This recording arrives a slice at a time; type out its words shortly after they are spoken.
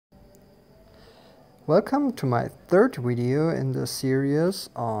Welcome to my third video in the series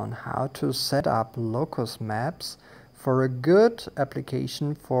on how to set up Locus Maps for a good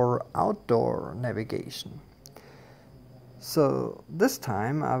application for outdoor navigation. So this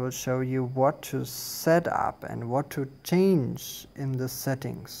time I will show you what to set up and what to change in the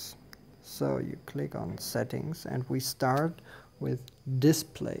settings. So you click on settings and we start with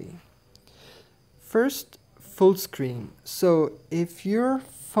display. First, full screen. So if your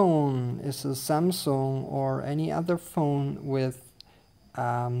phone is a Samsung or any other phone with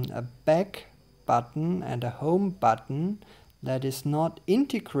a back button and a home button that is not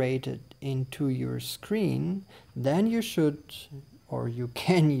integrated into your screen, then you should or you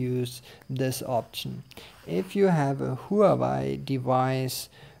can use this option. If you have a Huawei device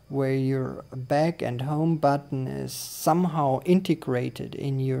where your back and home button is somehow integrated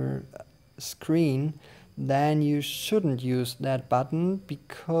in your screen, then you shouldn't use that button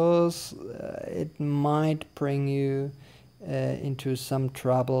because it might bring you into some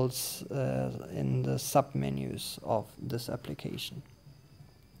troubles in the submenus of this application.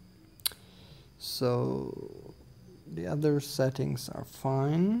 So the other settings are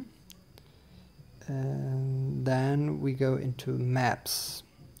fine. And then we go into maps,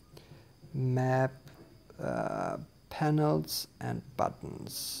 map panels and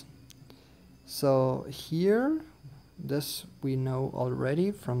buttons. So here, this we know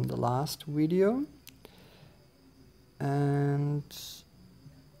already from the last video, and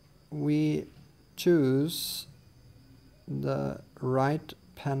we choose the right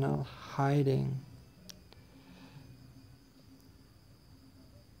panel hiding.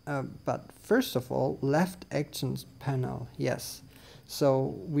 But first of all, left actions panel, yes.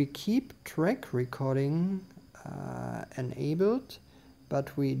 So we keep track recording enabled,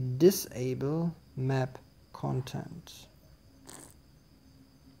 but we disable map content.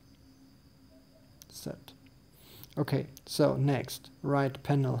 Set. Okay, so next, right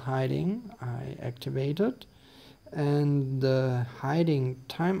panel hiding, I activated, and the hiding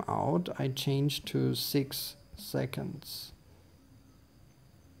timeout I changed to 6 seconds.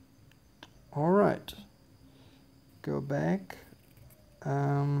 Alright, go back,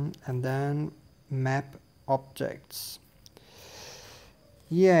 and then map objects.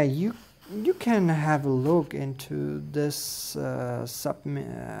 Yeah, you can have a look into this sub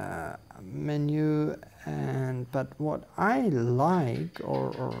menu, but what I like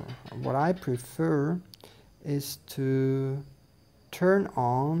or what I prefer is to turn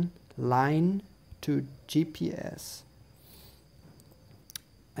on line to GPS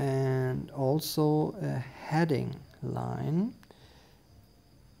and also a heading line,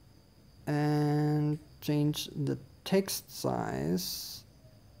 and change the text size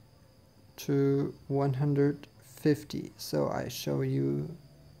to 150. So I show you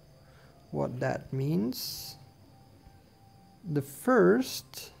what that means. The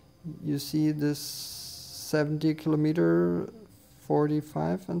first, you see this 70 kilometer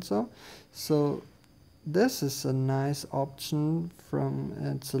 45 and so this is a nice option.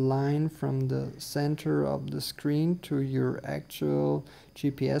 It's a line from the center of the screen to your actual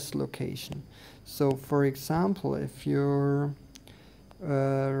GPS location. So for example, if you're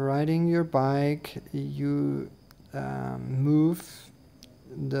riding your bike, you move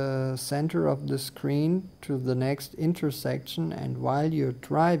the center of the screen to the next intersection, and while you're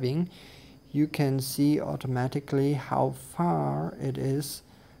driving you can see automatically how far it is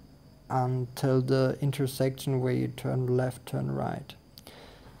until the intersection where you turn left, turn right.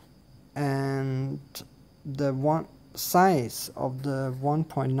 And the size of the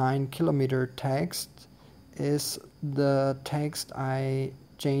 1.9 kilometer text is the text I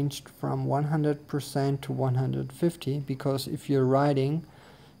changed from 100% to 150, because if you're riding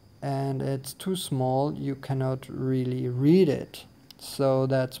and it's too small you cannot really read it. So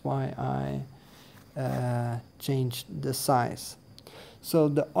that's why I changed the size. So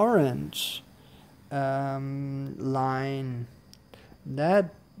the orange line,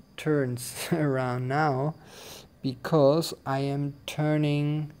 that turns around now because I am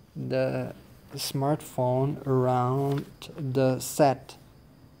turning the smartphone around the Z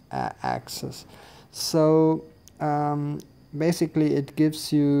axis. So basically it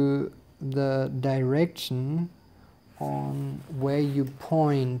gives you the direction on where you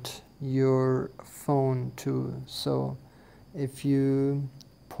point your phone to. So if you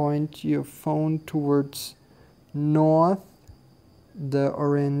point your phone towards north, the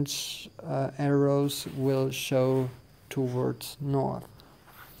orange arrows will show towards north.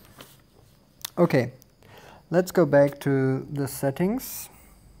 Okay, let's go back to the settings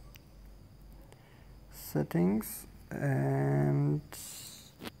and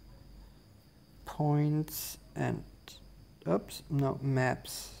points and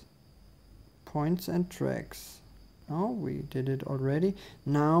maps, points and tracks. Oh, we did it already.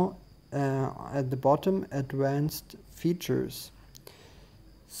 Now at the bottom, advanced features.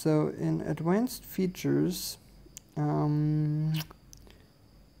 So in advanced features,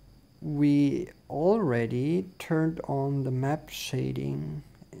 we already turned on the map shading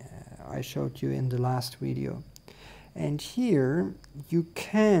I showed you in the last video. And here you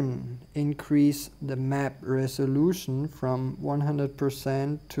can increase the map resolution from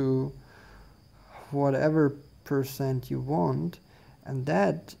 100% to whatever percent you want, and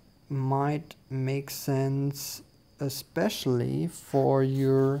that might make sense especially for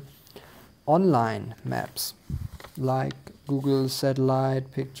your online maps like Google satellite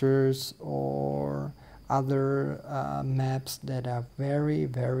pictures or other maps that are very,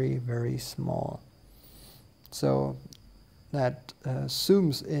 very, very small. So that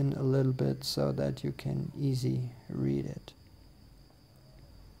zooms in a little bit so that you can easily read it.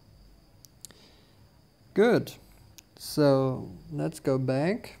 Good. So let's go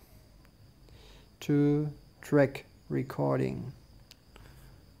back to track recording.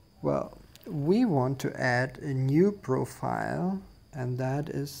 Well, we want to add a new profile, and that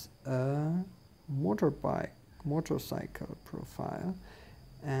is a motorcycle profile.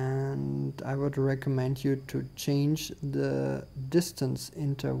 And I would recommend you to change the distance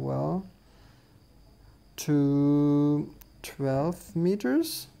interval to 12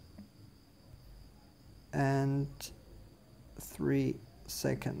 meters and 3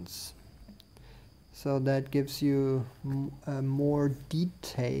 seconds. So that gives you a more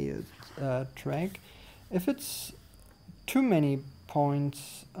detailed track. If it's too many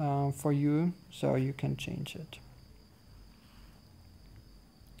points for you, so you can change it.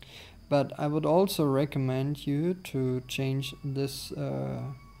 But I would also recommend you to change this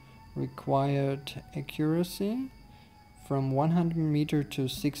required accuracy from 100 meter to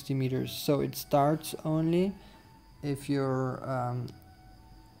 60 meters. So it starts only if your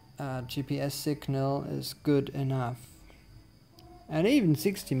GPS signal is good enough. And even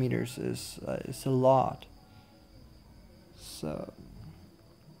 60 meters is a lot. So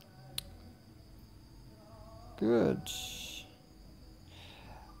good.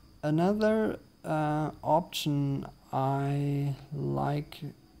 Another option I like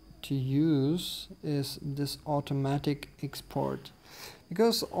to use is this automatic export,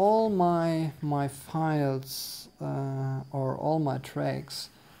 because all my files or all my tracks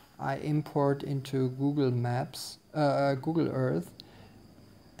I import into Google Maps, Google Earth,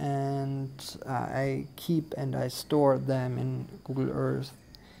 and I keep and I store them in Google Earth.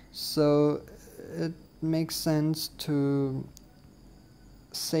 So it makes sense to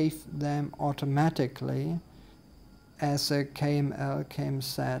save them automatically as a KML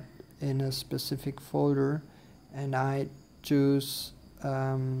KMSAT in a specific folder, and I choose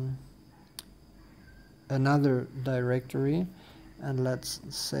another directory, and let's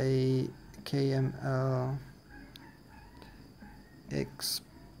say KML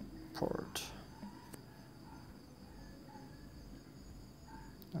export.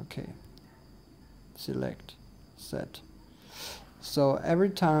 Okay, select set. So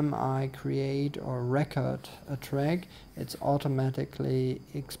every time I create or record a track, it's automatically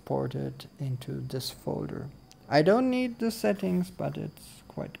exported into this folder. I don't need the settings, but it's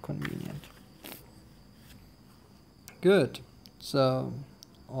quite convenient. Good. So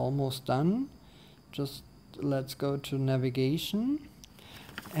almost done. Just let's go to navigation.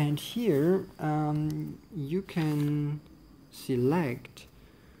 And here you can select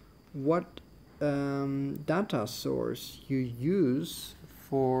what data source you use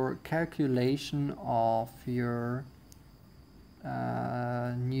for calculation of your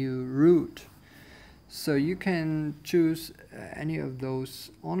new route. So you can choose any of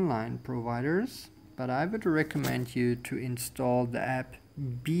those online providers, but I would recommend you to install the app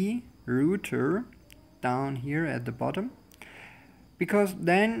BRouter down here at the bottom, because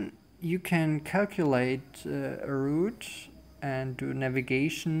then you can calculate a route and do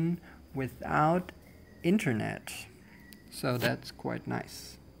navigation without internet. So that's quite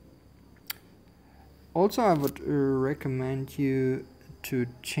nice. Also, I would recommend you to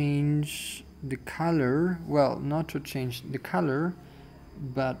change the color, well, not to change the color,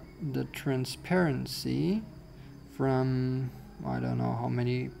 but the transparency from, I don't know how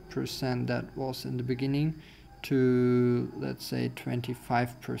many percent that was in the beginning, to let's say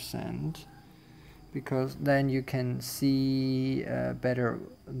 25%. Because then you can see better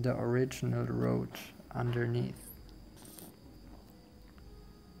the original road underneath.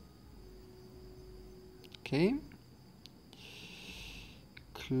 Okay.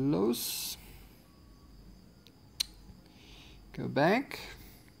 Close. Go back.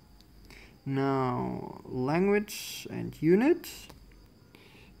 Now language and unit.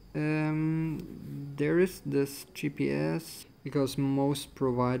 There is this GPS because most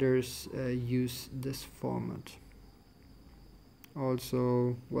providers use this format.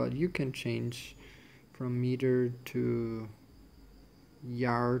 Also, well, you can change from meter to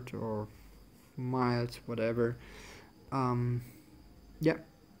yard or miles, whatever. Yeah.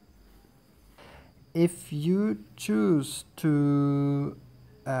 If you choose to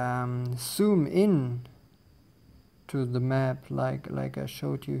zoom in to the map, like I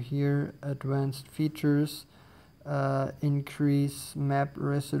showed you here, advanced features, increase map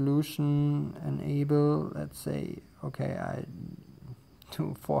resolution, enable, let's say, okay, I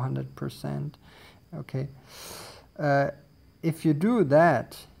do 400%. Okay. If you do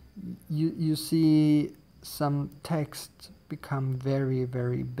that, you see some text become very,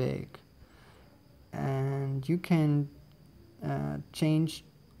 very big. And you can change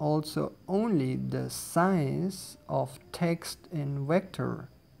also only the size of text in vector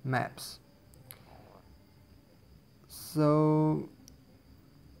maps. So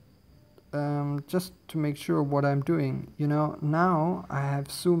just to make sure what I'm doing, you know, now I have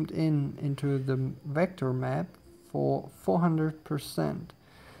zoomed in into the vector map for 400%,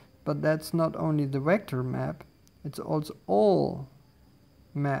 but that's not only the vector map, it's also all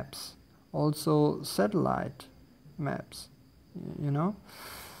maps, also satellite maps, you know.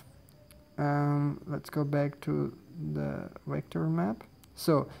 Let's go back to the vector map.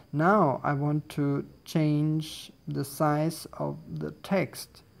 So now I want to change the size of the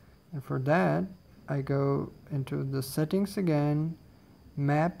text, and for that I go into the settings again,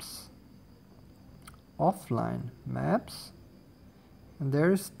 maps, offline maps, and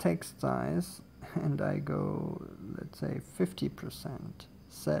there's text size, and I go, let's say, 50%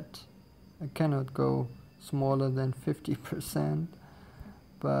 set. I cannot go smaller than 50%,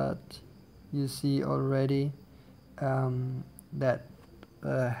 but you see already that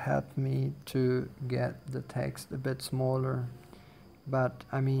helped me to get the text a bit smaller. But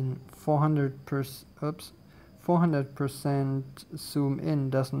I mean, 400% zoom in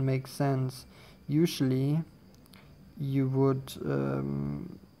doesn't make sense. Usually you would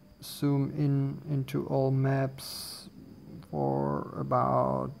zoom in into all maps for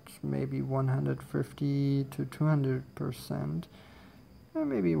about maybe 150 to 200%.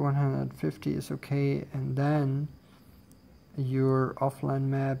 Maybe 150 is okay, and then your offline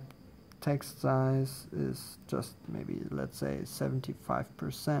map text size is just maybe, let's say,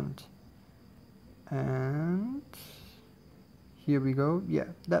 75%. And here we go. Yeah,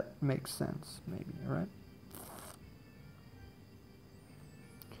 that makes sense, maybe, right?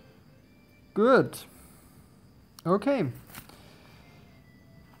 Good. Okay.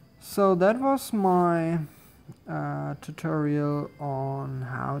 So that was my tutorial on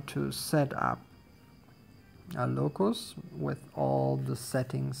how to set up a Locus with all the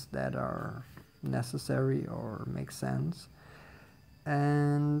settings that are necessary or make sense.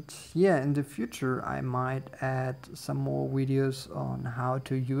 And yeah, in the future I might add some more videos on how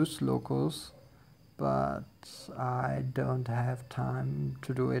to use Locus, but I don't have time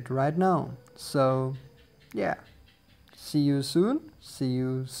to do it right now. So yeah, see you soon. See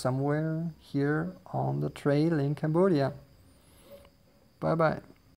you somewhere here on the trail in Cambodia. Bye bye.